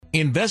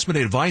Investment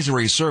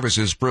advisory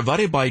services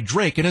provided by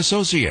Drake &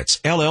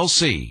 Associates,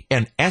 LLC,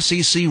 an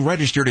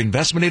SEC-registered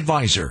investment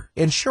advisor.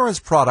 Insurance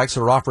products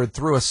are offered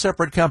through a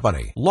separate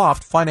company,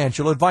 Loft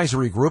Financial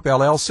Advisory Group,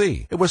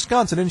 LLC, a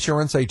Wisconsin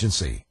insurance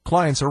agency.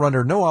 Clients are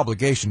under no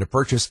obligation to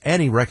purchase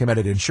any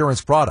recommended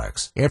insurance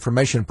products.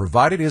 Information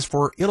provided is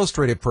for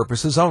illustrative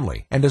purposes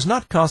only and does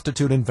not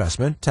constitute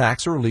investment,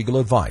 tax, or legal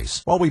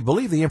advice. While we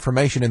believe the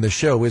information in the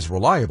show is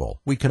reliable,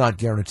 we cannot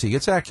guarantee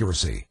its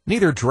accuracy.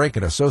 Neither Drake &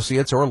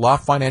 Associates or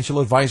Loft Financial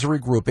Advisory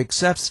Group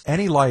accepts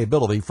any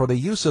liability for the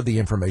use of the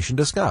information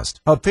discussed.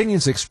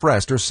 Opinions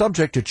expressed are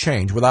subject to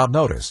change without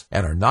notice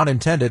and are not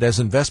intended as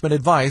investment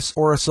advice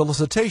or a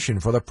solicitation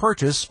for the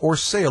purchase or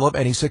sale of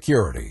any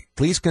security.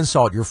 Please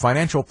consult your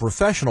financial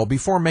professional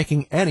before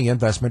making any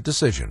investment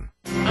decision.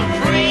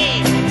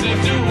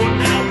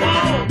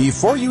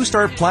 Before you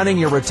start planning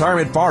your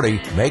retirement party,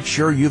 make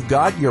sure you've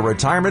got your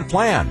retirement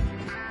plan.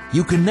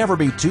 You can never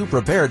be too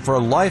prepared for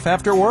life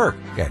after work,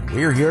 and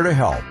we're here to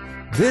help.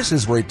 This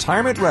is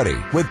Retirement Ready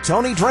with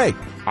Tony Drake.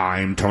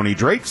 I'm Tony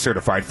Drake,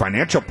 certified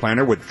financial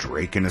planner with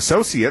Drake &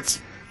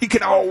 Associates. You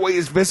can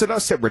always visit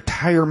us at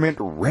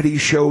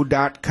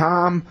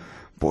retirementreadyshow.com.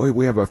 Boy,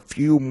 we have a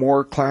few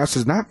more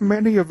classes, not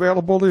many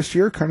available this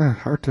year. Kind of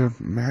hard to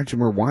imagine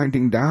we're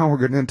winding down. We're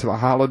getting into the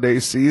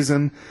holiday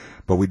season.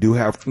 But we do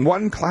have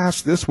one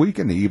class this week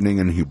in the evening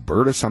in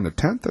Hubertus on the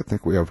 10th. I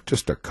think we have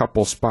just a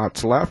couple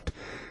spots left.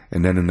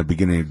 And then in the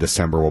beginning of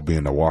December, we'll be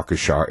in the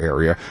Waukesha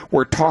area.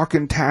 We're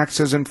talking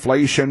taxes,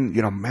 inflation,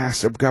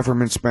 massive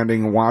government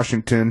spending in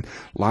Washington,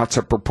 lots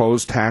of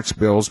proposed tax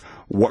bills.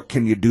 What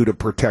can you do to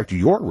protect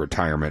your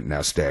retirement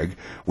nest egg?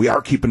 We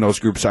are keeping those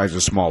group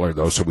sizes smaller,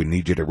 though, so we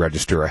need you to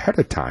register ahead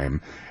of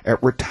time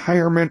at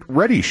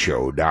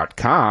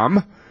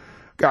retirementreadyshow.com.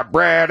 Got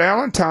Brad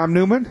Allen, Tom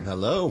Newman.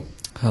 Hello.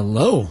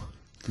 Hello.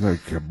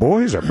 Like, your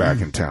boys are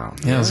back in town.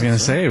 Yeah, I was going to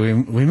say,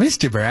 we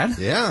missed you, Brad.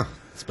 Yeah.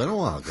 It's been a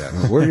while,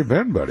 guys. Where you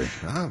been, buddy?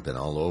 I've been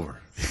all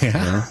over.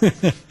 Yeah.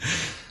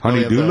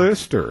 Honey-do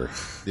list, or?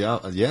 Yeah,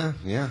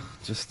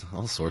 just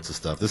all sorts of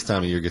stuff. This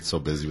time of year gets so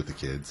busy with the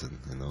kids and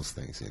those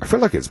things. I feel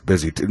like it's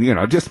busy,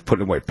 just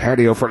putting away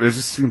patio furniture. It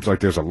just seems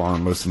like there's a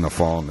long list in the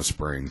fall and the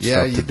spring.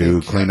 Yeah, stuff to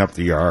do, clean up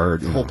the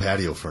yard. The whole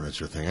patio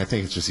furniture thing. I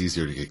think it's just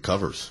easier to get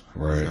covers.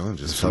 Right.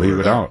 Just leave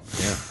it out.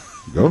 Yeah.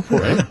 Go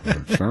for it.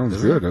 That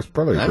sounds good. That's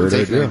probably a great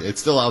idea. It's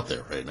still out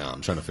there right now.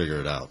 I'm trying to figure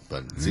it out,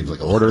 but it seems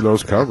like order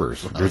those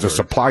covers. There's a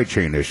supply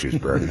chain issues,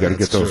 Brad. You got to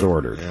get those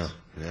ordered.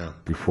 Yeah.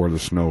 Before the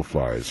snow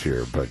flies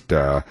here,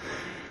 but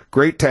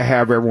great to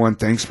have everyone.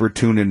 Thanks for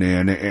tuning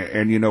in.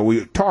 And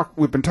we've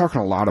been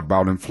talking a lot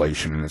about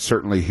inflation, and it's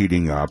certainly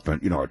heating up.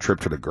 And a trip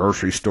to the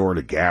grocery store,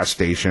 the gas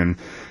station,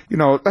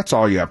 that's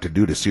all you have to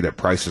do to see that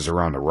prices are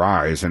on the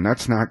rise, and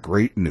that's not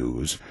great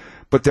news.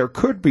 But there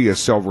could be a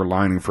silver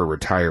lining for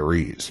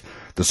retirees.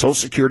 The Social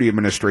Security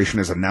Administration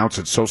has announced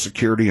that Social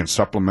Security and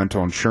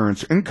supplemental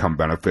insurance income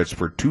benefits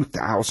for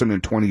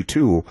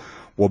 2022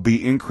 will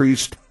be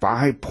increased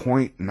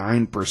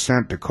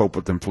 5.9% to cope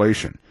with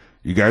inflation.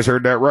 You guys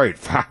heard that right.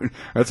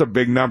 That's a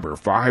big number,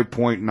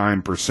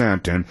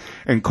 5.9%.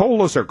 And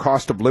COLAs, or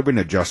cost of living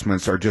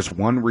adjustments, are just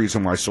one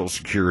reason why Social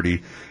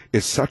Security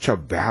is such a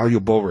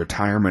valuable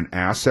retirement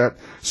asset.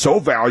 So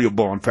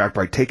valuable, in fact,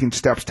 by taking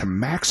steps to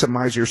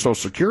maximize your Social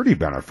Security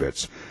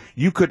benefits,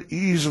 you could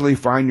easily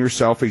find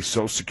yourself a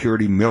Social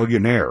Security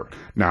millionaire.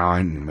 Now,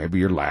 and maybe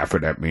you're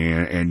laughing at me,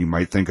 and you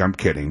might think I'm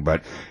kidding,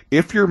 but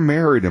if you're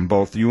married and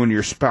both you and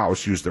your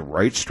spouse use the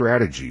right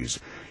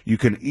strategies, you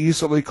can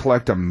easily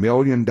collect $1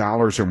 million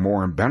or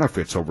more in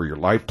benefits over your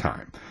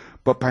lifetime.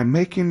 But by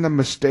making the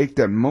mistake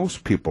that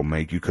most people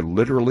make, you could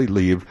literally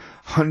leave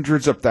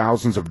hundreds of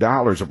thousands of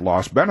dollars of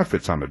lost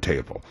benefits on the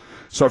table.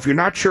 So if you're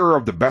not sure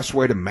of the best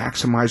way to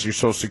maximize your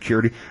Social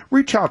Security,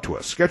 reach out to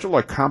us. Schedule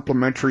a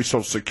complimentary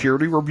Social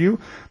Security review.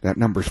 That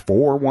number's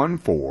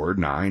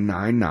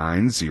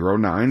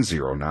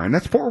 414-999-0909.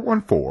 That's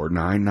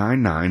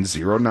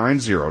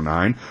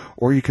 414-999-0909.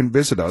 Or you can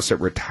visit us at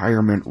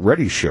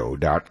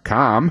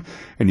retirementreadyshow.com,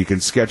 and you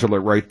can schedule it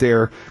right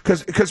there.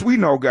 Because we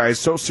know, guys,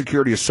 Social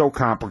Security is so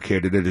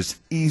complicated, it is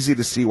easy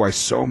to see why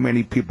so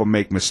many people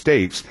make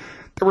mistakes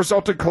that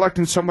result in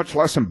collecting so much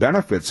less in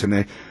benefits than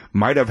they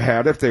might have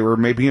had if they were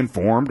maybe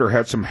informed or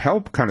had some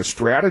help kind of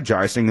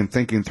strategizing and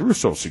thinking through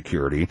Social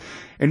Security.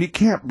 And you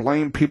can't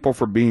blame people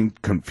for being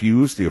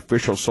confused. The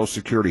official Social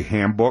Security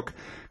handbook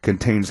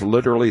contains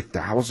literally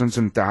thousands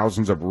and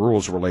thousands of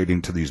rules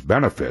relating to these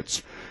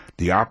benefits.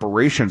 The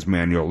operations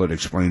manual that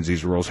explains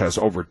these rules has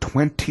over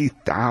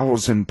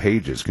 20,000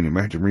 pages. Can you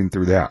imagine reading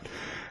through that?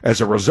 As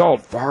a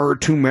result, far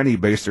too many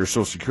base their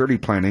Social Security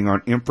planning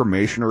on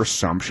information or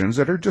assumptions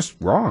that are just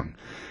wrong.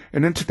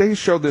 And in today's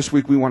show this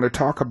week, we want to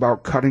talk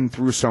about cutting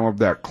through some of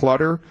that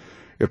clutter.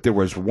 If there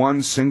was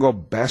one single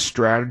best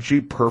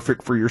strategy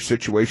perfect for your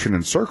situation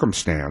and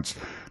circumstance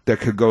that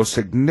could go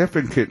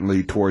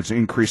significantly towards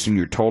increasing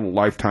your total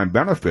lifetime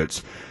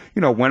benefits,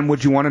 when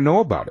would you want to know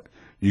about it?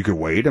 You could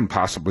wait and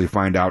possibly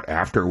find out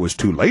after it was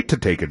too late to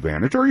take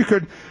advantage, or you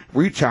could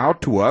reach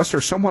out to us or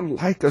someone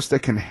like us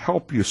that can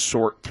help you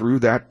sort through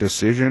that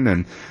decision.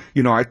 And,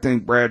 I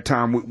think, Brad,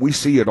 Tom, we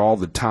see it all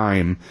the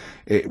time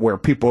where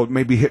people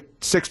maybe hit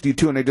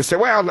 62 and they just say,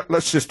 well,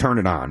 let's just turn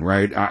it on,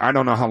 right? I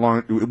don't know how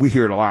long, we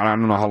hear it a lot, I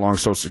don't know how long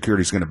Social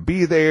Security is going to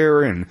be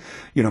there, and,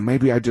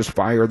 maybe I just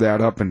fire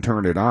that up and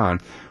turn it on.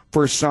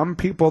 For some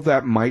people,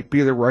 that might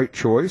be the right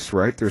choice,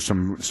 right? There's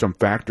some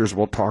factors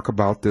we'll talk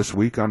about this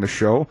week on the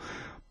show.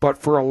 But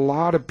for a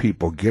lot of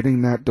people,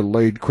 getting that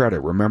delayed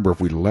credit, remember,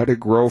 if we let it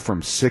grow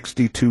from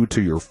 62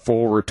 to your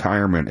full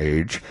retirement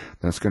age,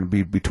 that's going to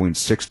be between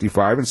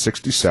 65 and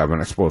 67.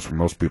 I suppose for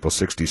most people,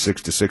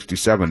 66 to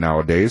 67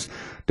 nowadays,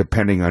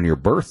 depending on your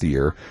birth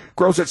year,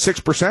 grows at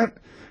 6%.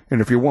 And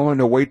if you're willing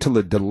to wait till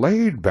the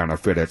delayed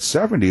benefit at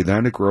 70,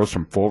 then it grows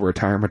from full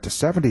retirement to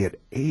 70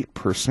 at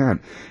 8%.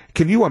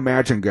 Can you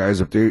imagine, guys,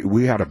 if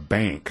we had a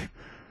bank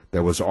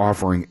that was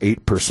offering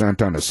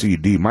 8% on a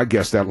CD? My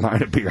guess that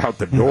line would be out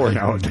the door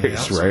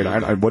nowadays,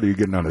 right? What are you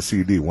getting on a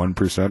CD?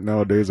 1%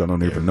 nowadays? I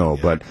don't even know.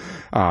 Yeah. But,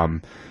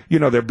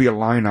 there'd be a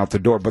line out the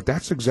door. But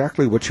that's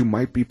exactly what you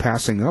might be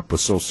passing up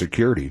with Social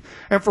Security.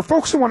 And for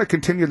folks who want to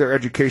continue their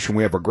education,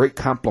 we have a great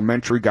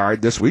complimentary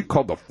guide this week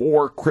called the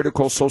 4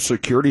 Critical Social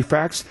Security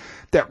Facts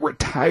That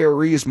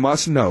Retirees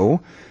Must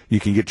Know.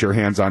 You can get your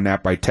hands on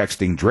that by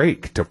texting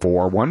Drake to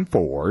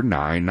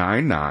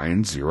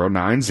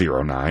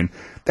 414-999-0909.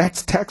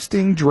 That's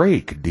texting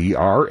Drake,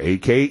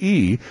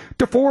 D-R-A-K-E,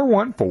 to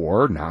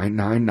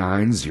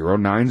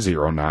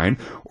 414-999-0909.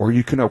 Or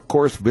you can, of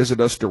course, visit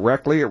us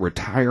directly at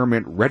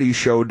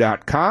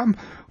retirementreadyshow.com.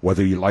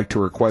 Whether you'd like to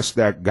request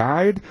that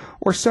guide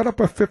or set up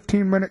a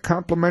 15-minute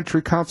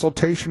complimentary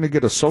consultation to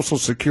get a Social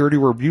Security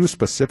review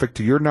specific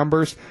to your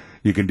numbers,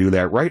 you can do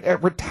that right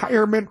at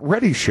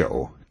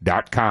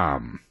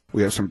retirementreadyshow.com.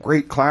 We have some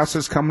great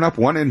classes coming up.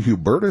 One in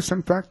Hubertus,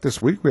 in fact,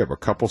 this week. We have a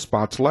couple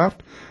spots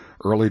left.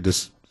 Early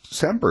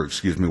December,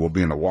 we'll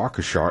be in the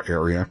Waukesha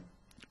area.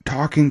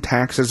 Talking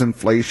taxes,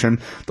 inflation.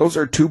 Those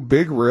are 2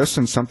 big risks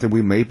and something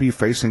we may be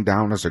facing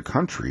down as a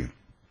country.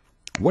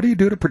 What do you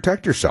do to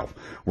protect yourself?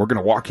 We're going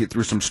to walk you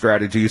through some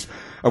strategies.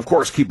 Of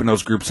course, keeping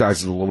those group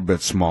sizes a little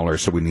bit smaller,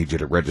 so we need you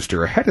to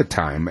register ahead of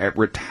time at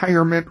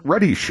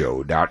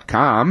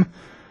retirementreadyshow.com.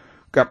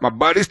 Got my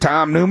buddies,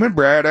 Tom Newman,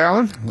 Brad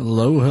Allen.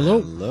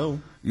 Hello.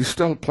 You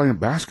still playing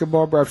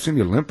basketball, bro? I've seen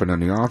you limping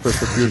in the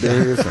office a few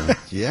days. And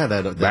yeah,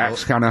 that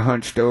back's kind of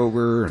hunched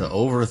over. The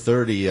over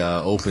 30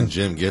 open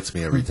gym gets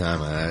me every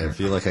time. I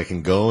feel like I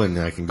can go and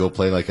I can go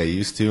play like I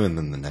used to, and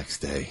then the next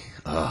day,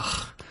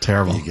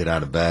 terrible. You get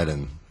out of bed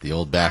and the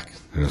old back.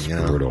 It's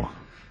brutal.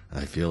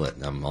 I feel it.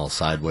 I'm all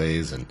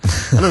sideways, and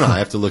I don't know. I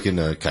have to look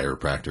into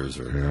chiropractors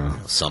or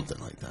something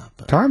like that.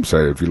 But. Tom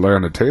said if you lay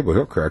on the table,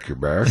 he'll crack your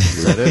back.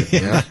 Is that it?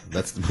 Yeah,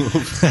 that's the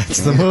move. That's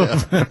the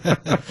move.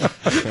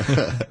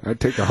 I'd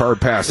take a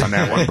hard pass on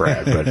that one,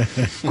 Brad. But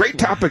great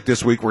topic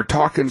this week. We're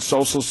talking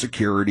Social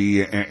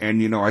Security,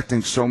 and I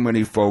think so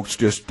many folks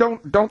just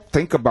don't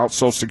think about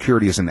Social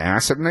Security as an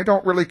asset, and they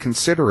don't really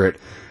consider it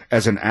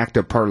as an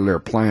active part of their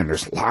plan.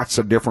 There's lots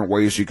of different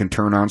ways you can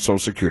turn on Social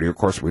Security. Of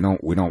course, we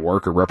don't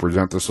work or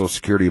represent the Social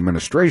Security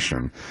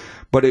Administration,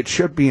 but it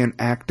should be an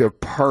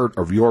active part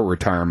of your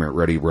retirement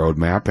ready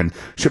roadmap and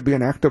should be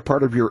an active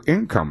part of your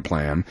income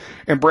plan.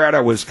 And Brad,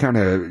 I was kind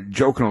of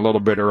joking a little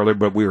bit earlier,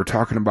 but we were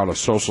talking about a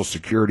Social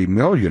Security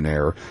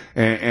millionaire.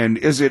 And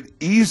is it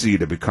easy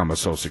to become a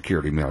Social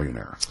Security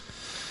millionaire?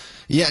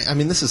 Yeah, I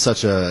mean, this is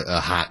such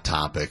a hot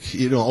topic.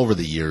 Over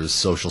the years,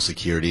 Social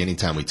Security,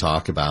 anytime we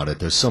talk about it,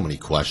 there's so many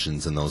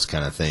questions and those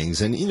kind of things.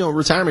 And,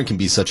 retirement can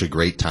be such a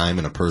great time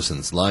in a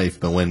person's life,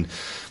 but when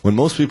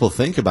most people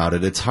think about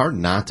it, it's hard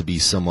not to be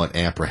somewhat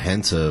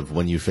apprehensive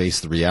when you face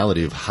the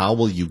reality of how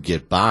will you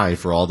get by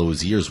for all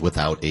those years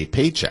without a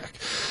paycheck.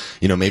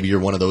 Maybe you're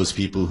one of those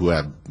people who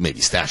have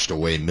maybe stashed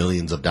away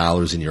millions of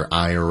dollars in your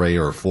IRA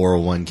or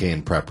 401k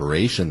in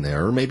preparation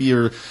there. Or maybe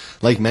you're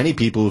like many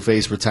people who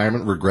face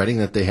retirement regretting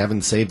that they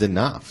haven't saved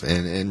enough.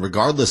 And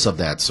regardless of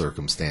that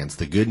circumstance,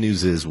 the good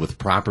news is with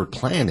proper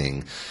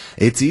planning,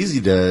 it's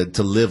easy to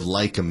live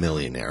like a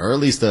millionaire, or at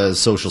least a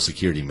Social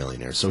Security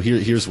millionaire. So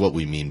here's what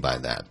we mean by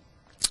that.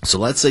 So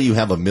let's say you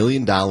have $1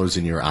 million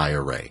in your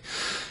IRA.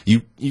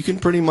 You can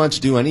pretty much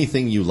do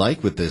anything you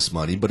like with this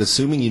money, but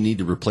assuming you need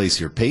to replace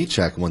your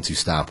paycheck once you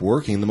stop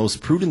working, the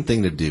most prudent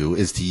thing to do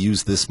is to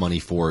use this money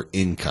for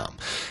income.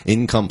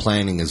 Income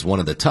planning is one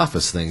of the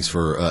toughest things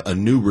for a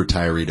new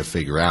retiree to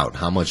figure out.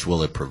 How much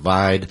will it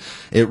provide?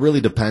 It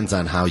really depends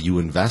on how you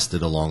invest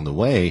it along the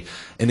way.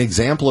 An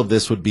example of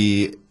this would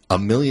be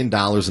 $1 million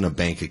in a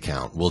bank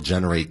account will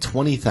generate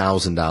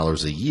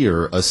 $20,000 a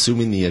year,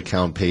 assuming the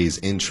account pays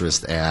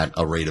interest at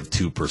a rate of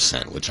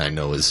 2%, which I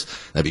know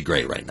that'd be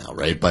great right now,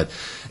 right? But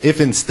if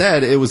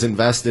instead it was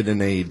invested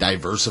in a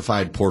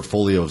diversified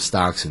portfolio of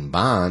stocks and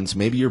bonds,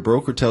 maybe your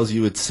broker tells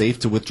you it's safe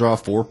to withdraw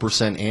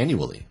 4%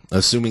 annually,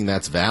 assuming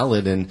that's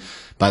valid and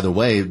By the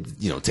way,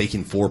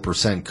 taking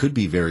 4% could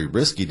be very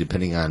risky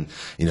depending on,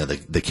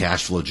 the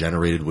cash flow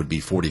generated would be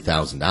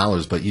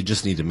 $40,000, but you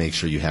just need to make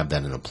sure you have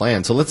that in a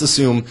plan. So let's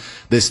assume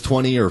this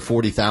 $20,000 or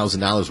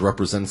 $40,000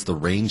 represents the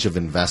range of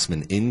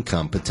investment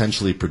income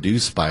potentially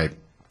produced by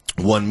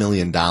 $1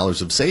 million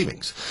of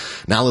savings.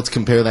 Now let's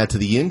compare that to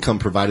the income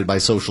provided by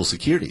Social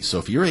Security. So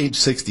if you're age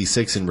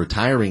 66 and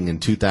retiring in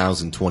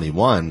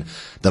 2021,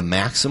 the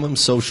maximum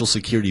Social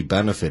Security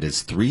benefit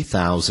is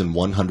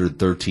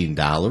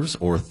 $3,113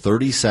 or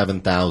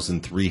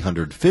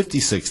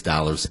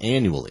 $37,356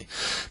 annually.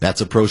 That's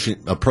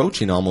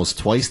approaching almost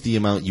twice the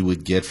amount you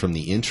would get from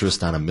the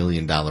interest on $1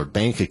 million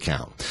bank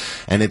account.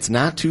 And it's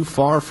not too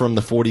far from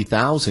the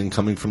 $40,000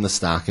 coming from the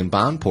stock and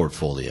bond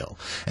portfolio.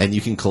 And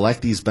you can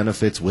collect these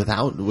benefits without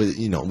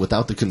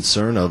the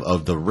concern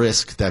of the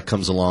risk that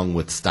comes along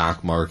with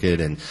stock market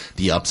and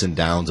the ups and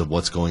downs of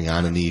what's going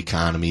on in the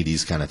economy,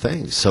 these kind of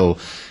things. So,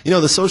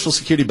 the Social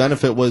Security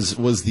benefit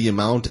was the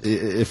amount,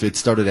 if it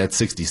started at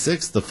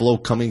 66, the flow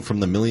coming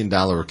from the $1 million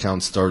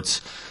account starts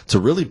to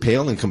really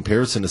pale in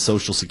comparison to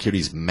Social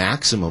Security's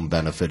maximum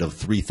benefit of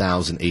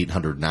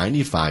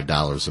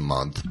 $3,895 a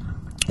month,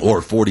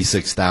 or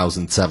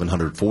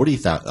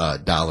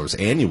 $46,740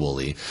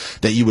 annually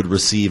that you would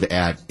receive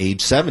at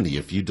age 70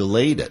 if you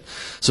delayed it.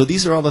 So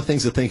these are all the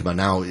things to think about.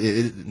 Now,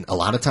 a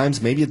lot of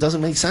times, maybe it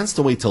doesn't make sense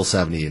to wait till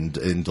 70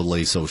 and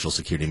delay Social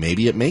Security.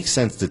 Maybe it makes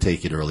sense to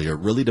take it earlier. It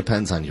really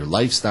depends on your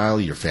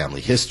lifestyle, your family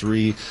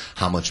history,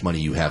 how much money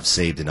you have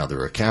saved in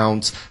other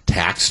accounts,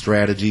 tax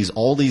strategies.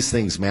 All these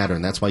things matter,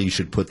 and that's why you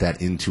should put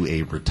that into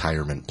a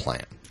retirement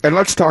plan. And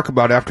let's talk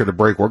about, after the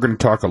break, we're going to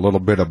talk a little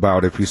bit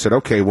about if you said,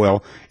 okay,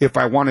 well, if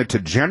I wanted to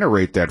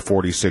generate that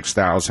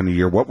 $46,000 a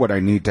year, what would I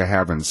need to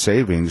have in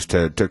savings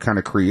to kind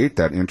of create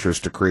that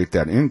interest, to create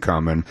that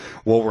income? And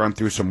we'll run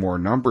through some more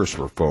numbers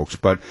for folks.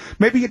 But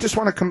maybe you just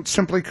want to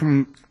simply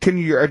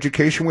continue your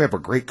education. We have a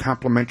great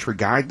complimentary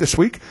guide this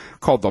week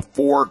called The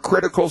 4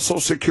 Critical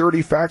Social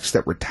Security Facts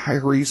That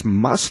Retirees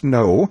Must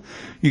Know.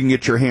 You can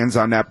get your hands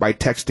on that by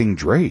texting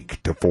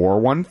Drake to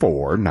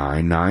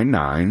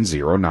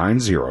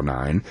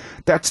 414-999-0909.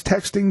 That's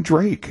texting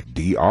Drake,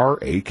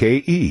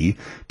 D-R-A-K-E,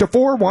 to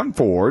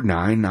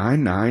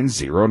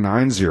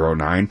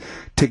 414-999-0909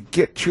 to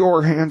get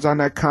your hands on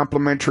that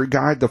complimentary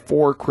guide, The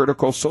 4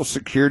 Critical Social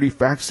Security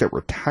Facts That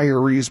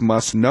Retirees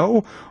Must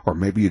Know. Or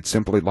maybe you'd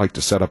simply like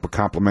to set up a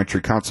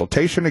complimentary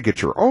consultation to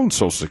get your own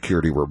Social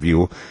Security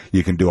review.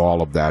 You can do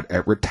all of that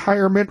at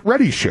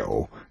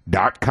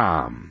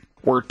retirementreadyshow.com.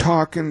 We're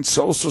talking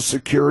Social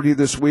Security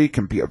this week.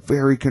 Can be a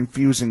very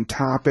confusing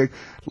topic.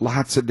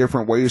 Lots of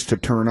different ways to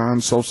turn on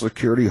Social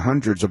Security,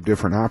 hundreds of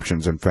different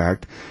options, in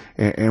fact.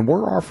 And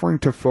we're offering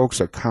to folks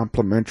a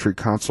complimentary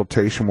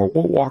consultation where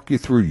we'll walk you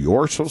through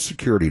your Social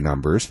Security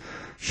numbers,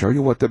 show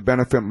you what the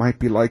benefit might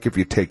be like if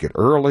you take it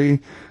early.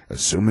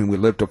 Assuming we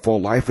live to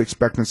full life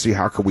expectancy,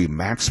 how can we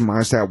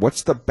maximize that?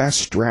 What's the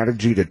best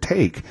strategy to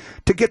take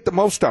to get the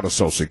most out of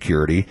Social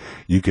Security?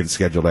 You can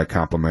schedule that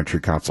complimentary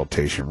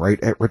consultation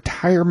right at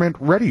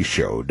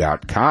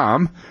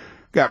retirementreadyshow.com.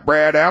 Got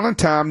Brad Allen,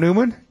 Tom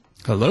Newman.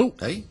 Hello.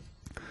 Hey.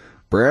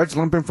 Brad's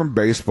limping from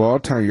baseball.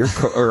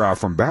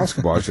 From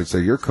basketball, I should say.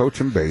 You're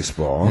coaching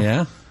baseball.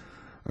 Yeah.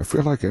 I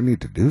feel like I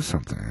need to do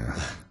something.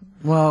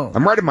 Well,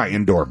 I'm riding my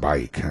indoor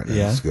bike.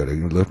 Yeah. It's good.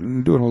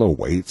 I'm doing a little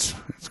weights.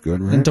 It's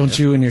good, right? And don't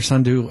you and your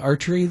son do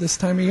archery this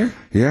time of year?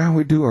 Yeah,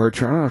 we do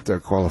archery. I don't know if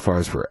that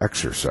qualifies for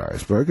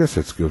exercise, but I guess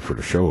it's good for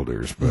the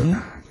shoulders. But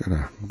I'm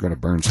gonna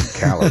burn some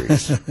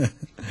calories.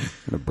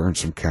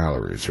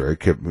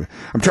 Right?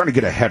 I'm trying to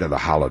get ahead of the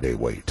holiday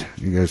weight.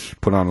 You guys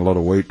put on a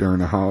little weight during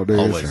the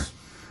holidays?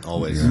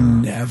 Always. Yeah.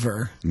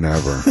 Never.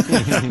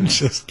 I'm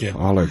just kidding.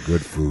 All that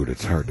good food,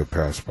 it's hard to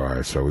pass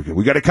by. So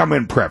we got to come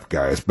in prep,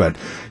 guys. But,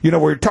 we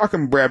were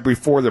talking, Brad,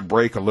 before the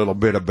break a little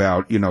bit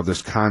about,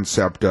 this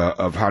concept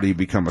of how do you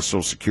become a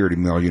Social Security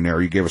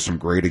millionaire. You gave us some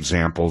great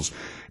examples.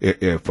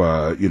 If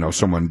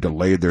someone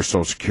delayed their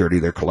Social Security,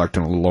 they're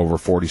collecting a little over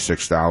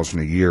 $46,000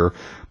 a year.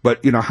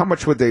 But, how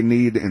much would they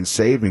need in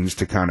savings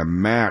to kind of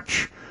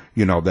match,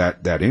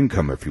 that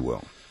income, if you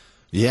will?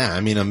 Yeah,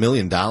 I mean, $1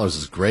 million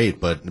is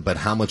great, but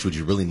how much would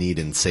you really need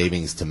in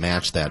savings to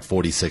match that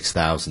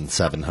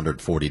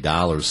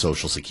 $46,740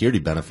 Social Security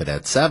benefit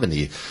at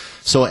 70?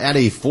 So at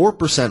a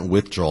 4%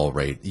 withdrawal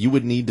rate, you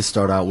would need to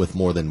start out with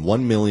more than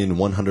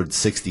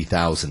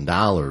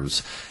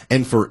 $1,160,000.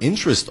 And for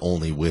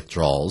interest-only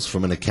withdrawals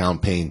from an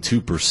account paying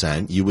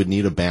 2%, you would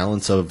need a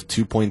balance of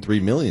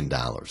 $2.3 million.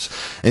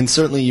 And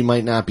certainly you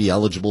might not be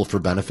eligible for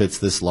benefits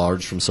this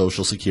large from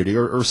Social Security,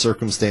 or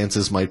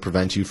circumstances might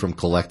prevent you from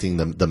collecting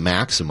the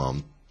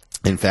maximum.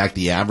 In fact,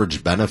 the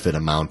average benefit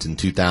amount in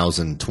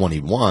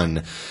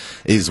 2021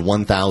 is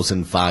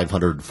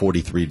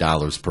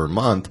 $1,543 per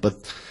month,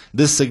 but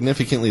this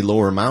significantly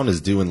lower amount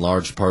is due in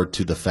large part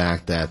to the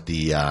fact that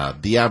the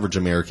average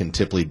American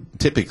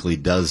typically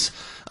does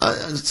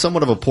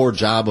somewhat of a poor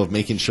job of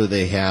making sure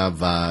they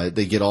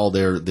get all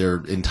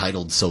their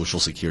entitled Social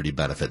Security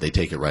benefit. They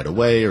take it right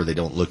away, or they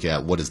don't look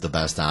at what is the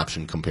best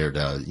option compared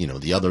to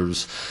the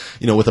others.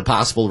 With a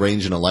possible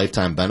range in a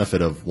lifetime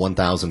benefit of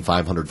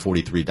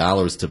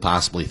 $1,543 to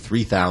possibly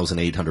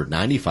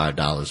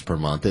 $3,895 per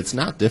month, it's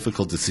not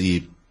difficult to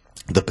see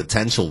the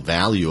potential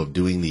value of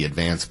doing the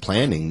advanced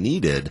planning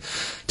needed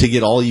to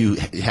get all you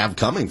have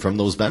coming from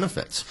those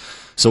benefits.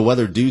 So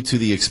whether due to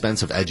the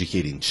expense of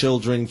educating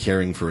children,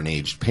 caring for an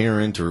aged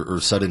parent, or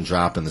sudden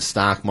drop in the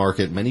stock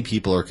market, many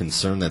people are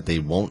concerned that they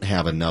won't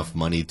have enough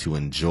money to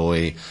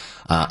enjoy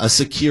a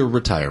secure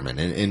retirement.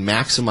 And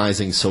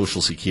maximizing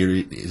Social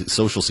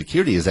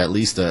Security is at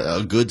least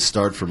a good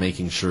start for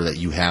making sure that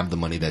you have the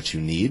money that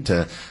you need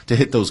to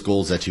hit those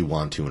goals that you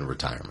want to in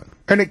retirement.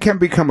 And it can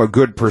become a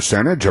good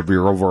percentage of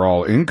your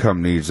overall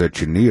income needs that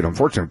you need.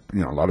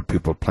 Unfortunately, a lot of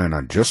people plan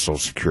on just Social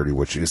Security,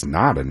 which is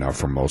not enough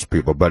for most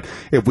people. But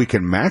if we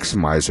can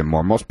maximize it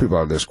more, most people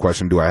have this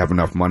question, do I have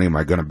enough money? Am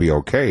I going to be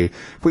okay?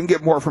 If we can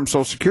get more from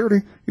Social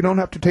Security, you don't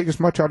have to take as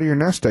much out of your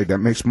nest egg. That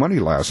makes money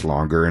last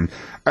longer. And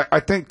I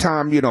think,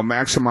 Tom,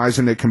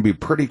 maximizing it can be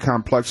pretty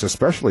complex,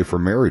 especially for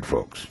married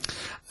folks.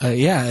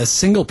 A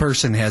single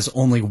person has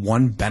only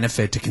one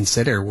benefit to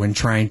consider when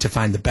trying to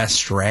find the best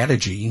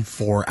strategy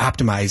for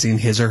optimizing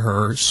his or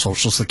her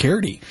Social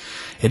Security.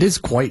 It is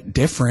quite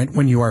different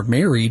when you are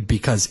married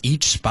because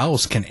each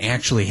spouse can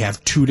actually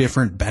have two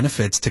different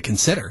benefits to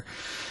consider.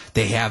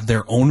 They have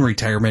their own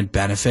retirement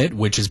benefit,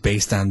 which is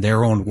based on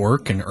their own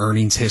work and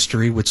earnings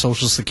history with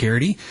Social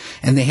Security,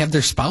 and they have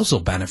their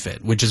spousal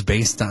benefit, which is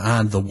based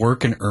on the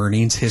work and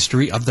earnings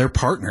history of their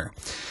partner.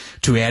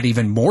 To add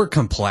even more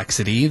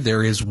complexity,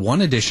 there is one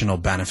additional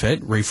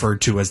benefit,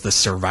 referred to as the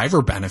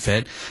survivor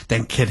benefit,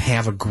 that can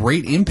have a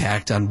great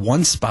impact on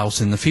one spouse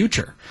in the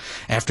future.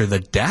 After the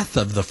death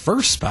of the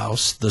first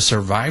spouse, the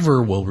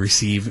survivor will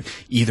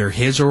receive either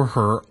his or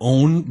her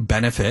own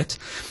benefit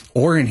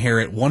or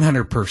inherit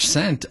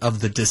 100% of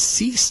the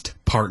deceased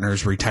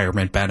partner's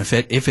retirement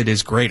benefit if it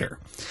is greater.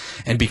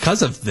 And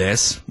because of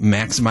this,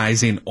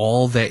 maximizing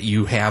all that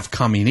you have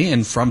coming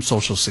in from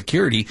Social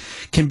Security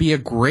can be a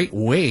great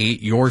way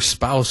your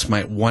spouse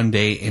might one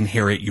day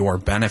inherit your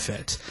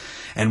benefit.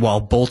 And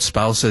while both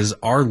spouses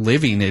are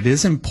living, it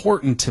is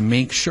important to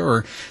make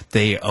sure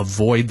they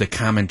avoid the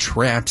common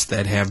traps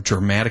that have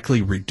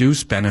dramatically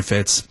reduced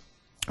benefits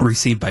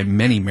received by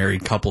many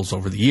married couples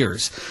over the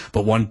years.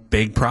 But one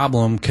big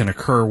problem can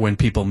occur when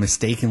people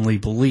mistakenly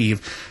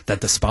believe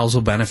that the spousal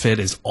benefit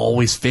is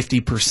always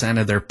 50%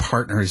 of their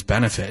partner's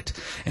benefit.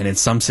 And in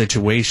some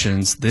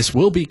situations, this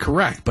will be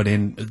correct, but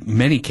in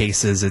many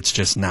cases, it's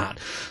just not.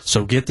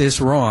 So get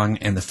this wrong,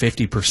 and the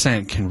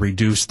 50% can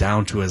reduce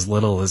down to as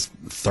little as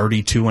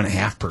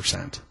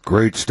 32.5%.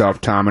 Great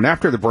stuff, Tom. And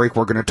after the break,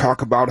 we're going to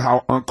talk about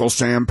how Uncle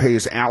Sam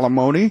pays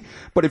alimony.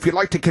 But if you'd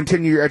like to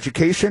continue your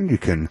education, you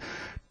can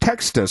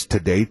text us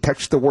today.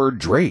 Text the word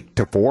Drake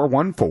to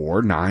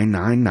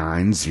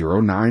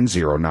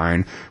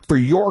 414-999-0909 for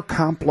your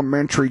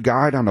complimentary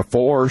guide on the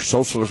four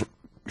critical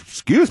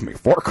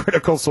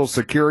Social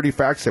Security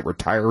facts that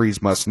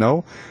retirees must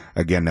know.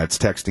 Again, that's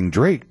texting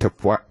Drake to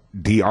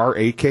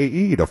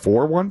DRAKE to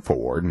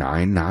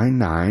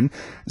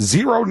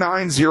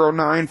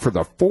 414-999-0909 for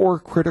the four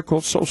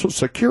critical Social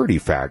Security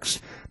facts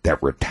that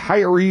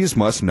retirees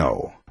must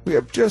know. We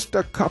have just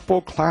a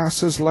couple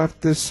classes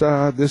left this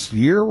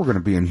year. We're going to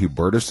be in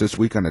Hubertus this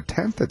week on the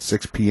 10th at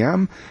 6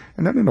 p.m.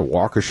 and then in the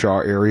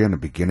Waukesha area in the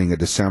beginning of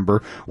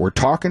December. We're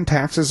talking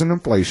taxes and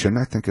inflation.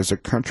 I think as a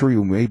country,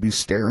 we may be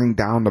staring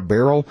down the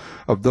barrel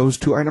of those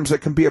two items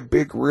that can be a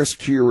big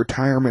risk to your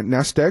retirement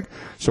nest egg.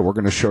 So we're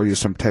going to show you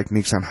some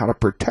techniques on how to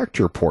protect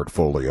your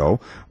portfolio.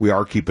 We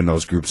are keeping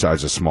those group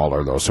sizes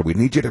smaller, though, so we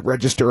need you to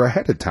register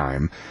ahead of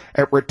time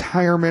at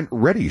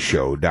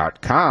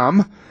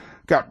retirementreadyshow.com.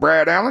 Got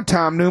Brad Allen,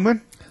 Tom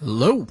Newman.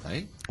 Hello.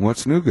 Hey.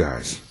 What's new,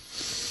 guys?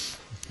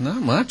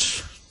 Not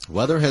much.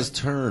 Weather has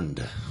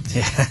turned.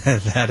 Yeah,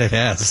 that it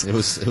has. It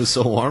was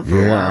so warm for a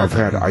while. Yeah, I've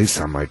had ice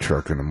on my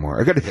truck in the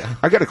morning.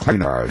 I got to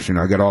clean ours.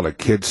 I got all the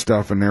kids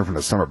stuff in there from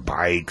the summer,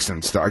 bikes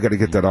and stuff. I got to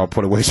get that all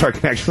put away so I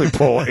can actually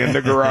pull in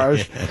the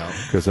garage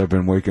because I've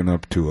been waking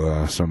up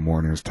to some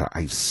mornings to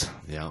ice.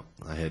 Yeah,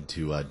 I had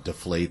to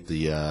deflate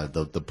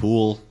the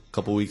pool a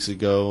couple weeks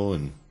ago,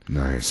 and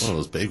nice. One of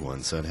those big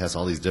ones. So it has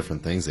all these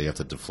different things that you have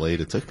to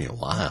deflate. It took me a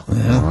while. I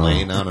was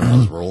laying on it, I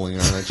was rolling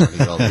on it. Trying to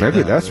get all the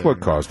maybe that's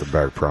what caused the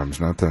back problems,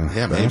 not the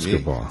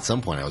basketball. Maybe. At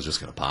some point, I was just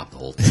going to pop the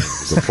whole thing.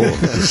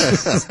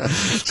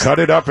 Cut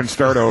it up and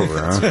start over,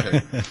 huh?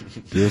 Right.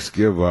 Just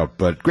give up.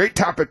 But great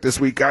topic this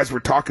week, guys. We're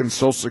talking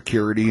Social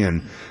Security,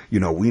 and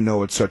we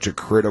know it's such a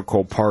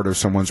critical part of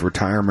someone's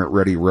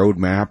retirement-ready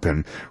roadmap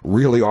and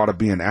really ought to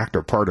be an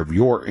active part of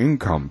your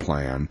income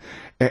plan.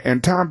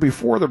 And Tom,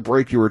 before the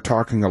break, you were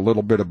talking a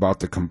little bit about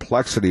the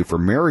complexity for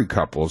married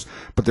couples,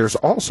 but there's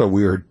also,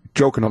 we were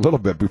joking a little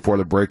bit before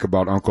the break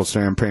about Uncle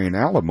Sam paying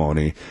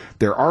alimony.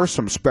 There are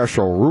some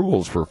special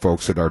rules for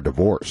folks that are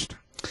divorced.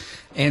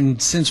 And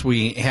since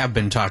we have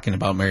been talking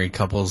about married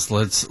couples,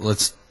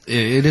 let's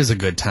it is a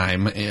good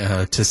time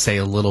to say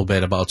a little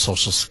bit about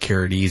Social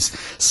Security's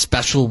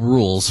special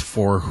rules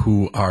for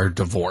who are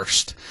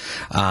divorced.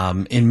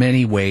 In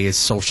many ways,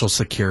 Social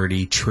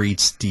Security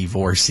treats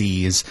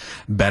divorcees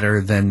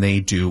better than they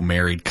do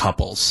married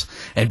couples.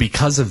 And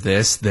because of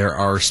this, there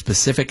are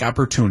specific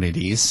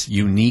opportunities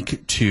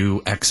unique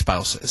to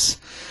ex-spouses.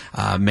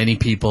 Many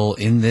people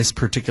in this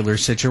particular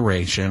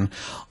situation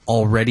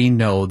already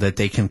know that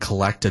they can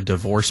collect a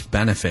divorce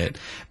benefit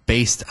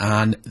based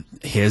on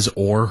his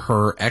or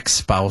her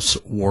ex-spouse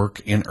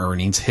work and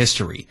earnings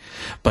history.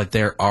 But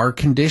there are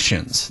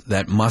conditions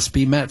that must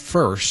be met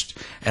first,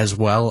 as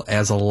well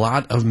as a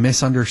lot of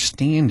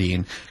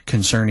misunderstanding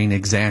concerning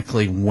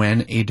exactly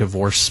when a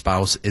divorced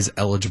spouse is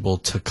eligible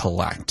to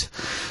collect.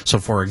 So,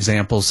 for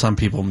example, some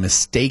people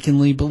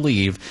mistakenly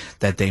believe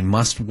that they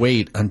must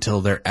wait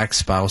until their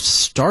ex-spouse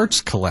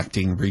starts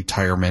collecting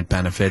retirement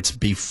benefits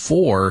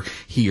before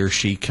he or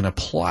she can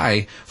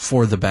apply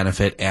for the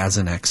benefit as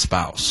an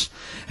ex-spouse.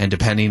 And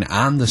depending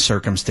on the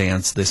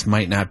circumstance, this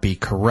might not be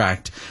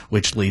correct,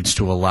 which leads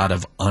to a lot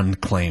of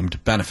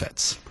unclaimed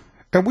benefits.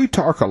 And we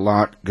talk a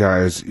lot,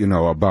 guys,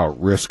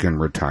 about risk in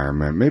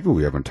retirement. Maybe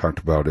we haven't talked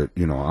about it,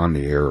 on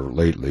the air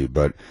lately,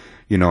 but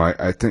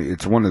I think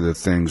it's one of the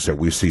things that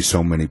we see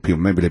so many people,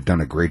 maybe they've done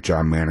a great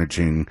job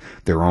managing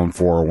their own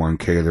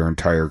 401k their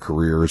entire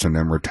careers and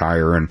then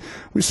retire. And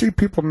we see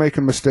people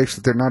making mistakes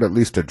that they're not at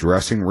least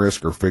addressing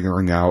risk or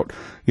figuring out,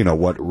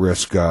 what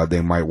risk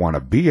they might want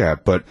to be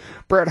at. But,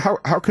 Brad, how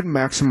can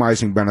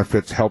maximizing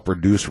benefits help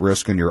reduce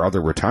risk in your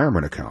other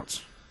retirement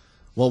accounts?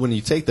 Well, when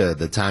you take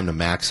the time to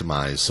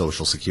maximize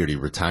Social Security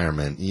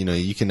retirement,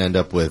 you can end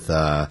up with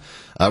a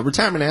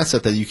retirement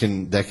asset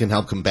that can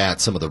help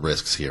combat some of the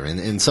risks here.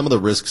 And some of the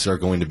risks are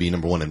going to be,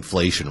 number one,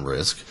 inflation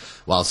risk.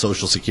 While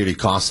Social Security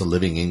cost of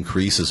living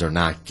increases are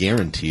not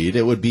guaranteed,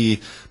 it would be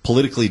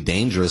politically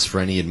dangerous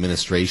for any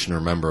administration or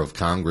member of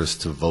Congress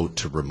to vote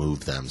to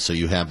remove them. So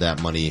you have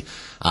that money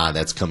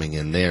that's coming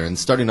in there. And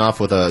starting off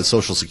with a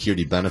Social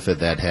Security benefit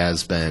that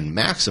has been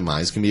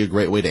maximized can be a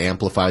great way to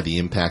amplify the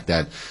impact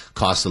that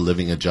cost of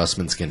living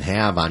adjustments can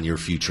have on your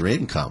future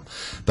income.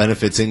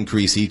 Benefits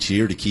increase each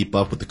year to keep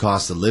up with the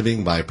cost of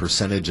living by a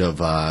percentage of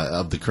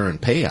the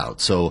current payout.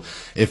 So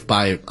if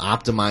by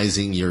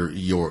optimizing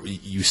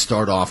you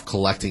start off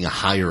collecting a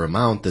higher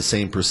amount, the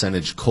same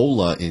percentage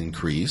COLA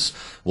increase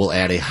will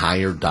add a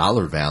higher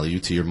dollar value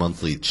to your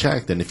monthly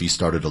check than if you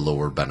started a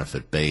lower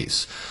benefit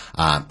base.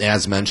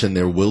 As mentioned,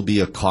 there will be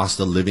a cost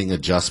of living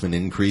adjustment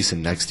increase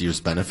in next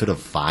year's benefit of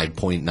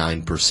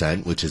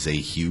 5.9%, which is a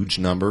huge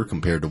number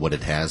compared to what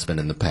it has been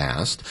in the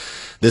past.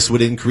 This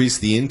would increase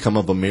the income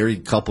of a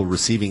married couple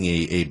receiving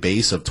a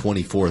base of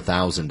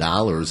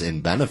 $24,000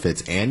 in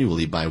benefits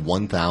annually by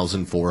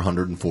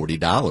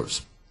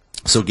 $1,440.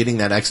 So getting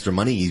that extra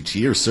money each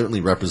year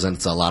certainly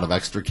represents a lot of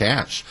extra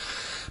cash.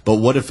 But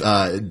what if,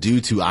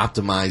 due to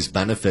optimized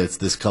benefits,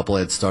 this couple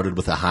had started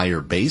with a higher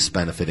base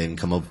benefit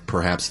income of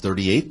perhaps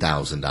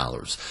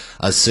 $38,000?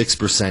 A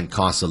 6%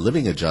 cost of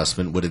living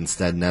adjustment would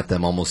instead net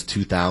them almost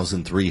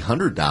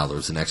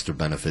 $2,300 in extra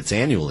benefits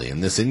annually.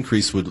 And this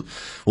increase will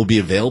be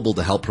available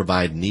to help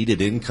provide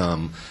needed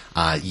income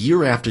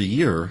year after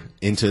year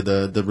into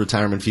the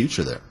retirement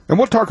future there. And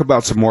we'll talk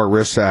about some more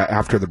risks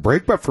after the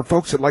break. But for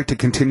folks that like to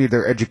continue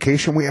their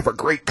education, we have a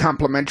great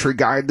complimentary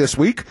guide this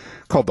week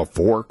called The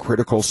 4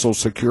 Critical Social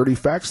Security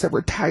Facts That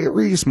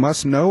Retirees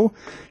Must Know.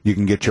 You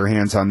can get your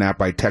hands on that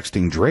by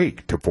texting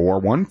Drake to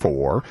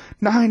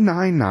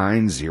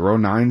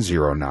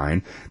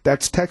 414-999-0909.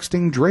 That's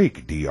texting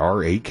Drake,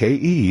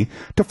 D-R-A-K-E,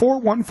 to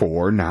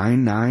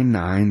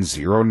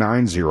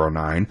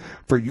 414-999-0909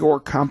 for your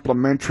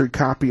complimentary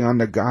copy on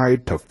the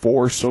guide to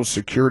 4 Social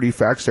Security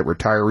Facts That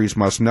Retirees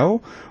Must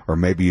Know. Or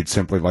maybe you'd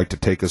simply like to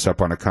take us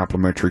up on a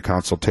complimentary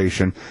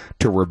consultation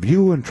to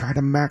review and try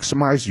to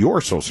maximize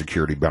your Social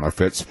Security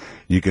benefits.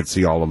 You can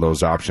see all of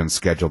those options.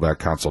 Schedule that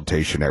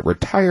consultation at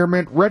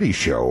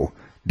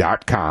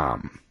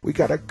retirementreadyshow.com. We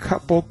got a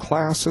couple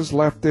classes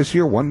left this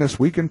year. One this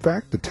week, in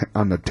fact,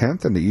 on the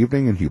 10th in the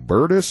evening in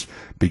Hubertus.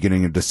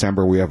 Beginning in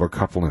December, we have a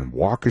couple in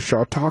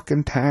Waukesha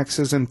talking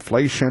taxes,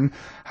 inflation,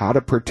 how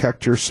to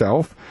protect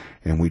yourself.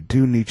 And we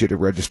do need you to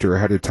register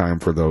ahead of time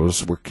for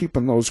those. We're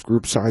keeping those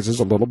group sizes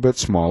a little bit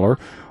smaller.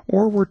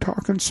 Or we're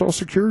talking Social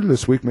Security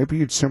this week. Maybe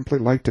you'd simply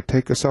like to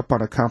take us up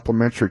on a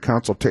complimentary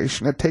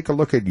consultation and take a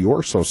look at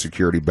your Social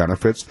Security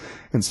benefits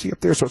and see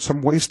if there's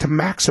some ways to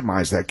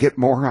maximize that, get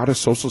more out of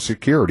Social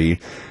Security.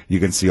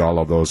 You can see all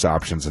of those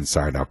options and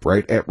sign up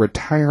right at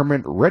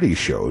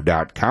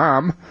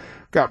retirementreadyshow.com.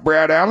 Got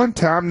Brad Allen,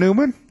 Tom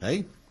Newman.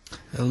 Hey.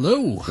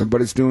 Hello.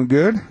 Everybody's doing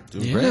good?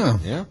 Doing great.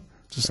 Yeah.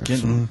 Just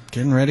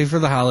getting ready for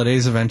the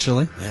holidays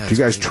eventually. Yeah, do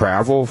you guys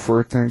travel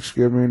for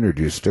Thanksgiving, or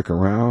do you stick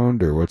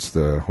around, or what's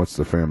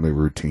the family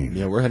routine?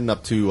 Yeah, we're heading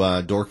up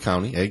to Door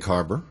County, Egg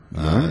Harbor,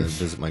 Nice.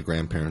 visit my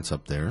grandparents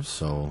up there.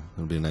 So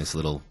it'll be a nice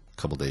little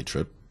couple-day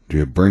trip. Do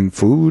you bring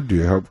food? Do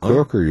you help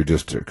cook, or you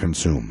just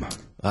consume?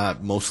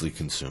 Mostly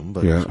consume,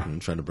 but Yeah.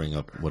 I'm trying to bring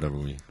up whatever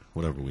we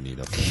whatever we need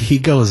up there. He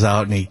goes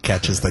out and he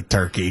catches the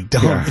turkey.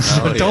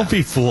 Don't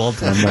be fooled.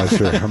 I'm not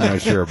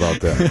sure about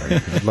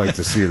that. I'd like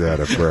to see that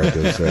if Brad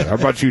does that. How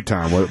about you,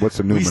 Tom? What's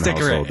the Newman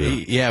household do?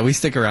 Yeah, we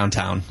stick around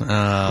town.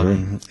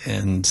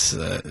 And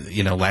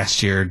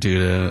last year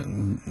due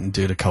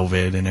to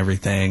COVID and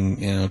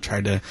everything,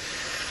 tried to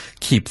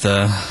keep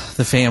the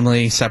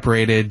family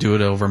separated, do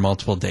it over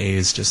multiple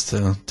days just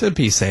to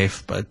be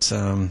safe. But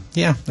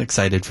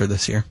excited for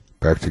this year.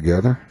 Back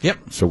together? Yep.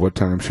 So what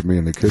time should me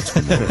and the kids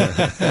come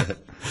over?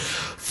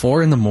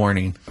 4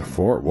 a.m.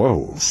 4?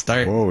 Whoa.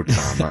 Whoa,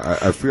 Tom.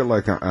 I feel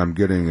like I'm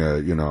getting,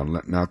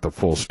 not the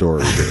full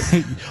story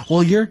here.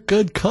 Well, you're a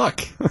good cook,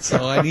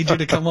 so I need you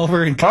to come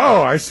over and cook.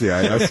 Oh, I see.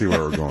 I see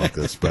where we're going with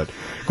this. But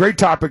great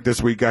topic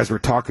this week, guys. We're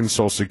talking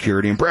Social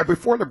Security. And Brad,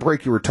 before the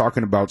break, you were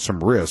talking about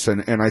some risks.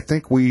 And I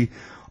think we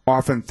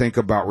often think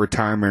about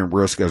retirement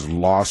risk as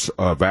loss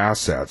of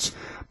assets.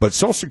 But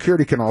Social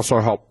Security can also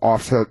help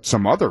offset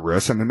some other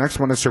risks, and the next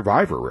one is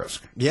survivor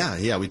risk.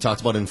 Yeah. We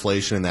talked about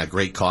inflation and that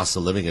great cost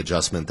of living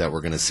adjustment that we're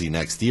going to see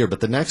next year.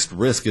 But the next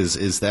risk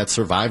is that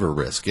survivor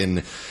risk.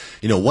 And,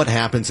 what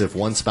happens if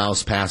one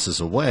spouse passes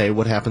away?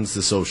 What happens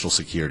to Social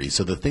Security?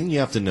 So the thing you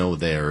have to know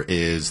there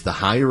is the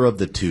higher of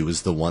the two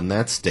is the one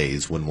that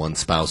stays when one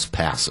spouse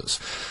passes.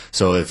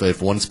 So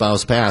if one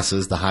spouse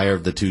passes, the higher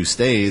of the two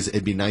stays.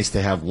 It'd be nice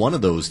to have one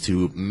of those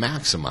two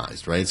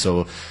maximized, right?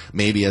 So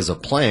maybe as a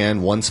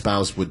plan, one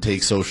spouse would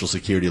take Social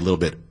Security a little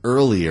bit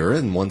earlier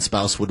and one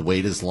spouse would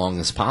wait as long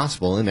as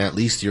possible, and at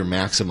least you're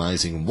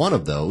maximizing one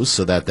of those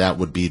so that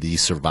would be the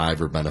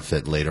survivor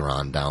benefit later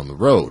on down the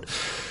road.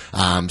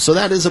 So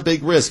that is a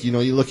big risk. You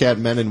look at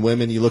men and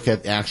women, you look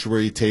at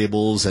actuary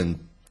tables,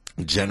 and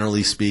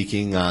generally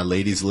speaking,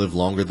 ladies live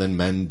longer than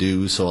men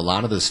do. So a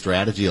lot of the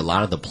strategy, a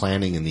lot of the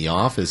planning in the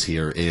office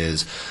here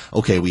is,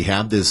 okay, we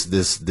have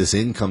this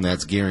income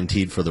that's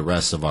guaranteed for the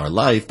rest of our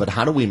life, but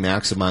how do we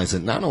maximize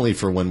it not only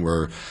for when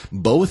we're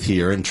both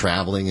here and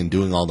traveling and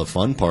doing all the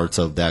fun parts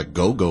of that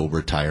go-go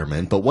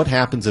retirement, but what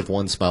happens if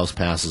one spouse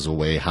passes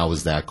away? How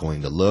is that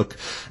going to look?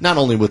 Not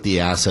only with the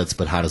assets,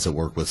 but how does it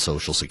work with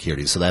Social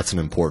Security? So that's an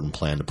important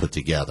plan to put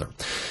together.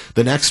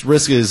 The next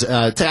risk is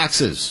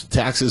taxes.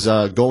 Taxes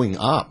going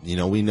up.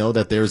 We know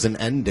that there's an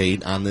end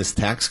date on this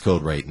tax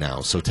code right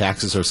now. So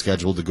taxes are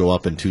scheduled to go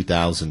up in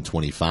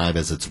 2025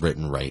 as it's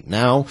written right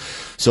now.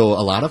 So a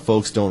lot of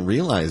folks don't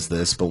realize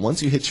this, but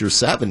once you hit your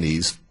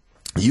 70s,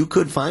 you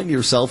could find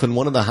yourself in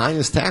one of the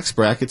highest tax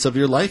brackets of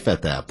your life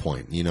at that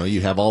point.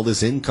 You have all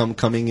this income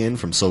coming in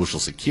from Social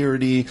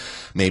Security.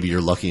 Maybe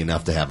you're lucky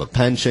enough to have a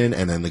pension,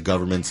 and then the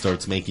government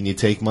starts making you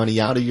take money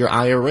out of your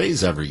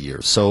IRAs every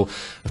year. So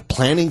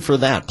planning for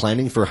that,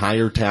 planning for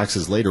higher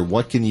taxes later,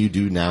 what can you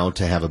do now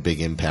to have a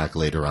big impact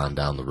later on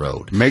down the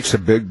road? Makes a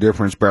big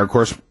difference, Brad. Of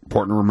course,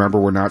 important to remember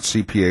we're not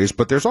CPAs,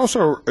 but there's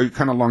also a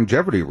kind of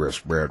longevity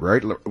risk, Brad,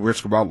 right?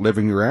 Risk of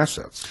outliving your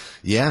assets.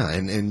 Yeah,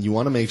 and you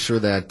want to make sure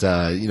that,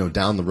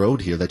 down the road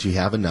here that you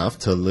have enough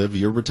to live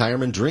your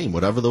retirement dream,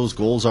 whatever those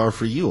goals are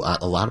for you.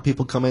 A lot of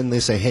people come in and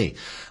they say, hey,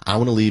 I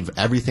want to leave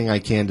everything I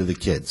can to the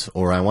kids,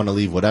 or I want to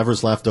leave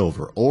whatever's left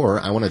over, or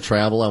I want to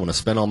travel, I want to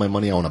spend all my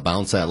money, I want to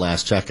bounce that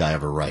last check I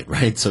ever write,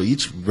 right? So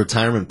each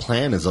retirement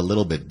plan is a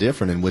little bit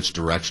different in which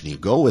direction you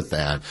go with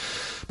that.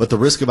 But the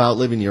risk of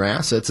outliving your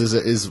assets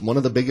is one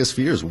of the biggest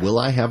fears. Will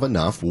I have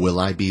enough? Will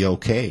I be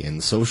okay?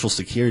 And Social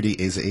Security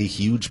is a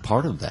huge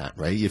part of that,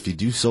 right? If you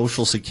do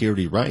Social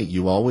Security right,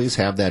 you always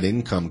have that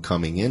income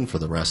coming in for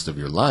the rest of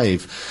your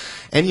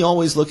life. And you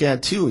always look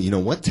at, too,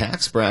 what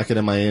tax bracket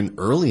am I in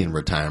early in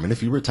retirement?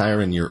 If you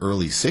retire in your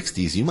early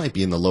 60s, you might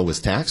be in the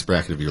lowest tax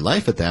bracket of your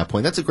life at that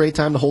point. That's a great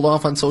time to hold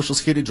off on Social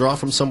Security, draw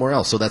from somewhere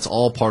else. So that's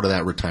all part of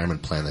that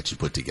retirement plan that you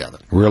put together.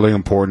 Really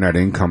important. That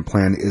income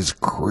plan is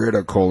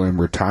critical in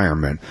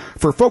retirement.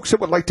 For folks that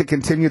would like to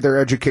continue their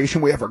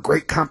education, we have a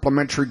great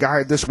complimentary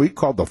guide this week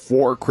called The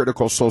 4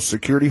 Critical Social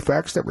Security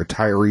Facts That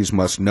Retirees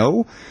Must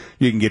Know.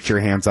 You can get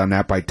your hands on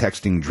that by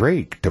texting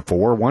Drake to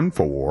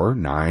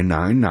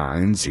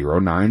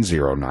 414-999-0909.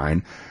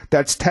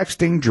 That's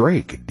texting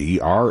Drake,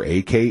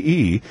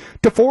 D-R-A-K-E,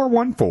 to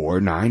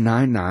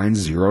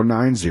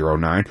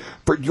 414-999-0909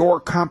 for your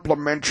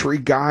complimentary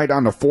guide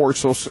on the 4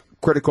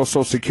 critical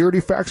Social Security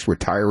facts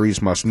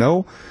retirees must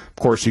know. Of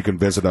course, you can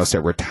visit us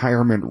at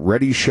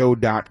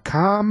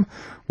retirementreadyshow.com,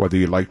 whether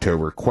you'd like to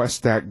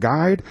request that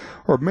guide,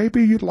 or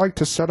maybe you'd like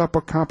to set up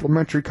a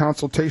complimentary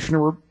consultation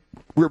or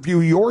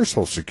review your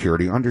Social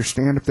Security,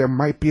 understand if there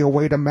might be a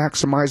way to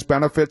maximize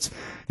benefits.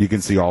 You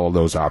can see all of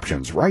those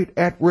options right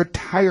at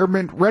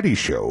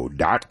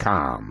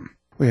retirementreadyshow.com.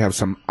 We have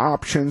some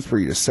options for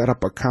you to set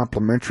up a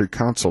complimentary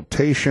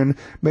consultation.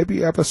 Maybe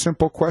you have a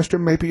simple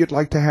question. Maybe you'd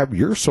like to have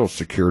your Social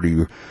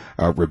Security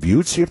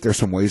reviewed, see if there's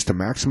some ways to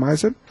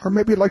maximize it. Or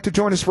maybe you'd like to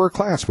join us for a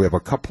class. We have a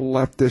couple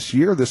left this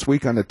year. This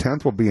week on the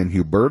 10th, we'll be in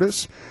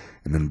Hubertus.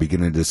 And then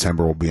beginning of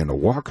December, we'll be in the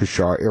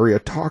Waukesha area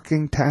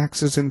talking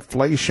taxes,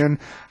 inflation.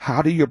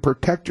 How do you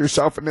protect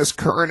yourself in this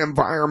current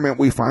environment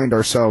we find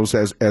ourselves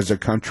as a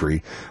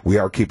country? We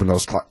are keeping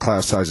those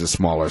class sizes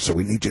smaller, so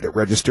we need you to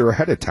register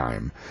ahead of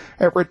time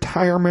at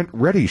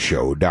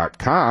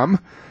retirementreadyshow.com.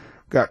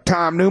 Got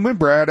Tom Newman,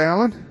 Brad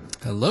Allen.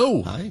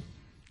 Hello. Hi.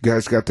 You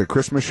guys got the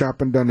Christmas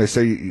shopping done? They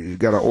say you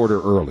got to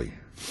order early.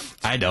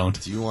 I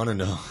don't. Do you want to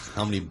know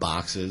how many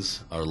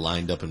boxes are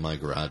lined up in my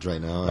garage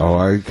right now? Oh,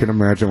 I can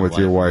imagine with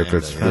your wife,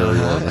 it's very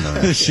Yeah.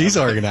 organized. She's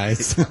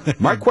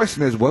organized. My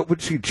question is, what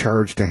would she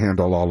charge to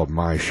handle all of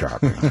my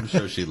shopping? I'm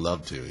sure she'd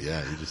love to.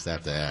 Yeah, you just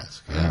have to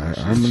ask. Yeah,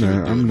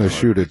 I'm gonna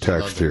shoot a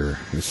text here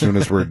as soon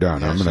as we're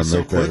done. I'm gonna she's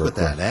make so that quick with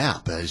request.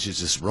 that app. She's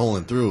just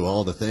rolling through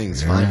all the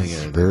things, Yeah, finding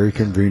it's it. very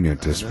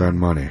convenient to spend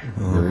money.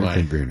 Very boy.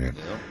 convenient.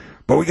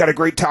 But we got a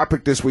great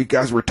topic this week,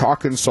 guys. We're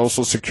talking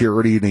Social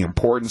Security, the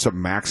importance of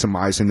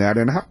maximizing that,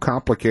 and how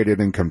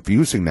complicated and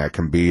confusing that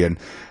can be. And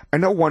I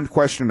know one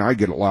question I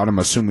get a lot, I'm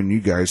assuming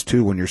you guys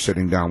too, when you're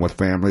sitting down with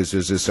families,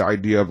 is this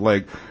idea of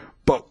like,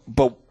 but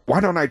why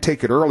don't I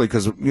take it early?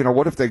 Because,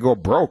 what if they go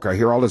broke? I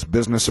hear all this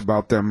business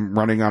about them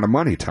running out of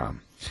money,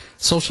 Tom.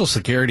 Social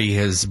Security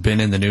has been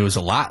in the news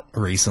a lot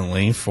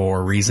recently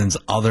for reasons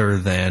other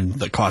than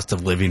the cost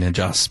of living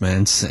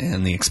adjustments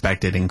and the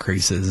expected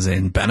increases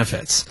in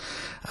benefits.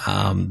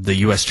 The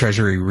U.S.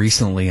 Treasury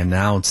recently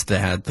announced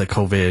that the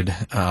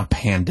COVID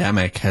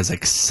pandemic has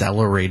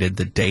accelerated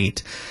the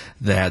date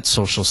that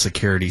Social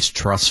Security's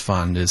trust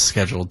fund is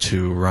scheduled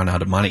to run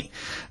out of money.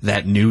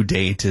 That new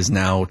date is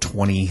now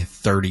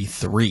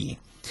 2033.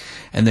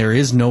 And there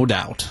is no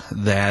doubt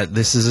that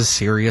this is a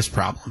serious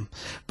problem,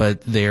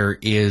 but there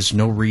is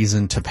no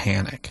reason to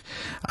panic.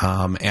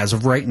 As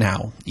of right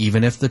now,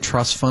 even if the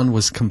trust fund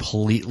was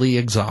completely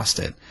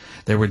exhausted,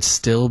 there would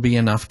still be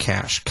enough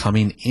cash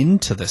coming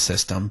into the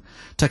system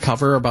to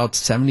cover about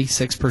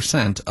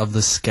 76% of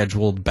the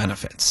scheduled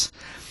benefits.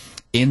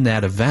 In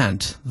that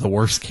event, the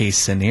worst case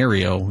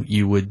scenario,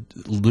 you would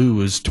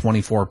lose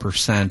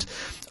 24%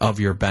 of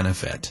your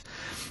benefit.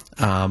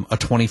 A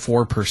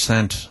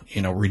 24%,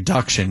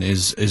 reduction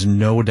is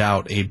no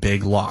doubt a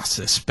big loss,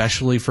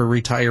 especially for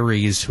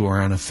retirees who are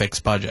on a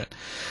fixed budget.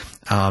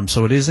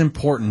 So it is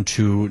important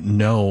to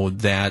know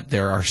that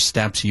there are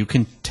steps you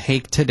can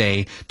take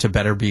today to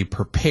better be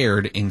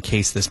prepared in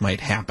case this might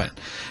happen.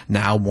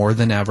 Now, more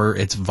than ever,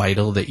 it's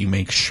vital that you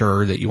make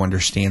sure that you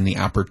understand the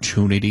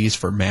opportunities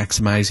for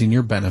maximizing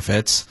your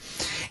benefits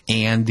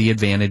and the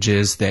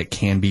advantages that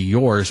can be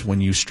yours when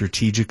you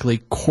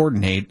strategically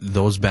coordinate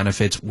those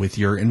benefits with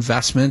your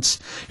investments,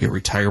 your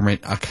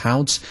retirement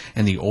accounts,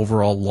 and the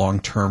overall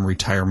long-term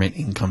retirement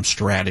income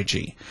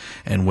strategy.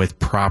 And with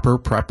proper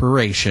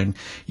preparation,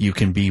 you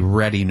can be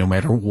ready no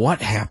matter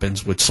what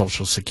happens with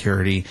Social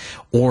Security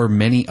or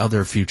many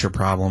other future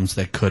problems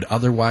that could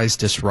otherwise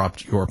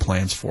disrupt your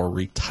plans for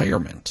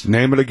retirement.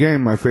 Name of the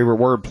game, my favorite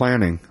word,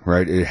 planning,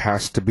 right? It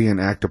has to be an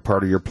active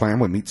part of your plan.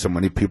 We meet so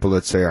many people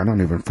that say, I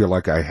don't even feel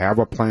like I have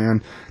a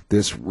plan.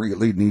 This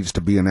really needs to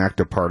be an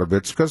active part of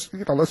it. Because,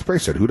 let's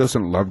face it, who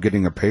doesn't love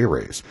getting a pay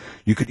raise?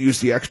 You could use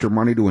the extra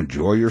money to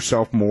enjoy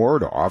yourself more,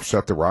 to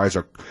offset the rise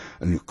of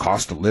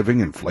cost of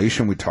living,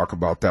 inflation. We talk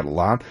about that a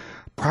lot.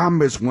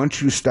 Problem is,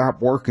 once you stop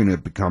working,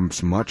 it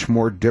becomes much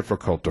more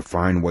difficult to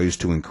find ways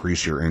to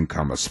increase your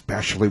income,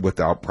 especially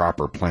without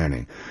proper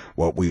planning.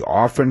 What we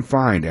often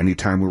find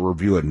anytime we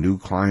review a new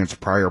client's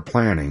prior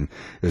planning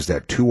is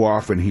that too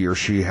often he or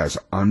she has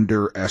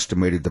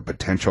underestimated the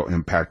potential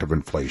impact of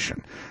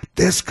inflation.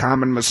 This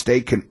common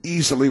mistake can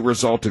easily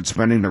result in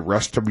spending the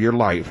rest of your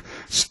life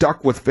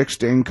stuck with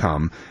fixed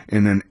income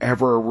and an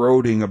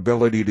ever-eroding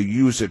ability to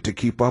use it to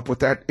keep up with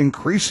that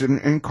increase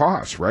in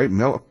costs, right?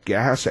 Milk,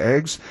 gas,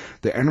 eggs.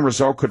 The end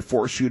result could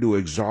force you to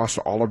exhaust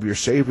all of your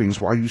savings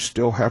while you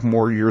still have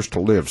more years to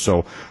live.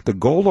 So the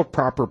goal of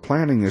proper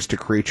planning is to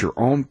create your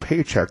own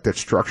paycheck that's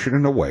structured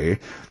in a way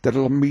that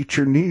it'll meet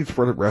your needs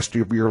for the rest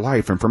of your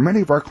life. And for many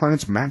of our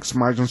clients,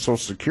 maximizing Social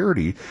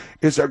Security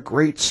is a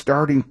great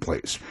starting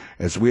place.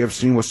 As we have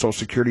seen with Social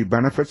Security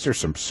benefits, there's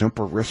some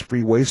simple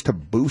risk-free ways to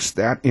boost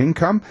that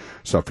income.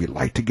 So if you'd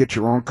like to get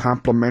your own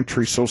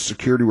complimentary Social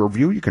Security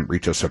review, you can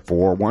reach us at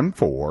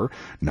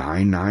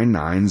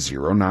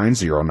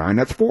 414-999-0909.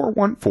 That's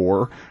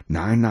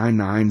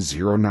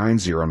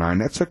 414-999-0909.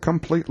 That's a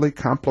completely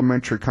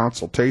complimentary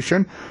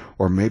consultation.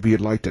 Or maybe you'd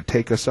like to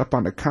take us up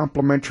on a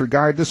complimentary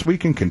guide this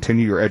week and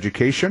continue your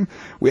education.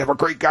 We have a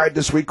great guide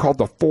this week called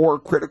The 4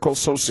 Critical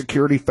Social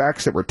Security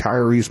Facts That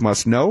Retirees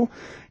Must Know.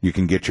 You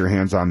can get your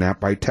hands on that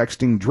by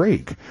texting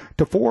Drake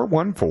to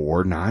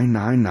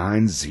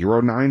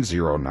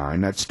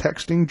 414-999-0909. That's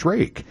texting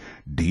Drake,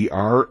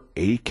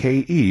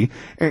 D-R-A-K-E.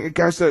 And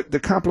guys, the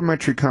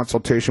complimentary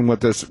consultation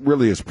with us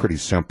really is pretty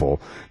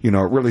simple. It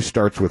really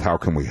starts with how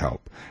can we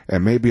help?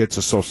 And maybe it's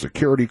a Social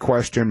Security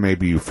question.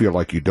 Maybe you feel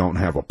like you don't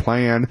have a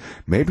plan.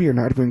 Maybe you're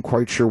not even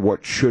quite sure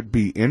what should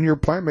be in your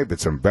plan. Maybe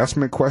it's an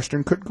investment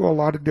question. Could go a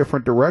lot of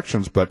different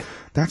directions, but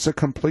that's a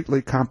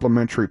completely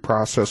complimentary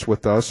process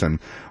with us. And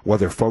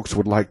whether folks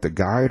would like the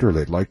guide or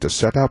they'd like to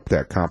set up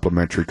that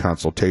complimentary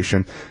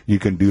consultation, you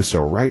can do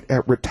so right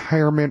at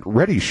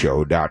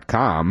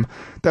retirementreadyshow.com.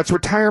 That's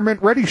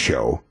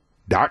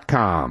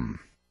retirementreadyshow.com.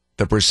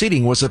 The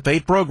proceeding was a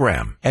paid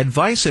program.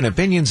 Advice and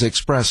opinions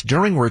expressed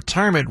during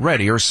Retirement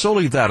Ready are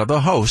solely that of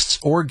the hosts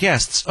or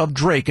guests of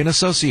Drake &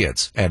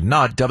 Associates and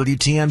not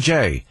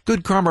WTMJ,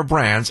 Good Karma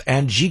Brands,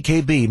 and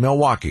GKB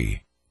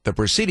Milwaukee. The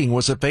proceeding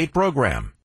was a paid program.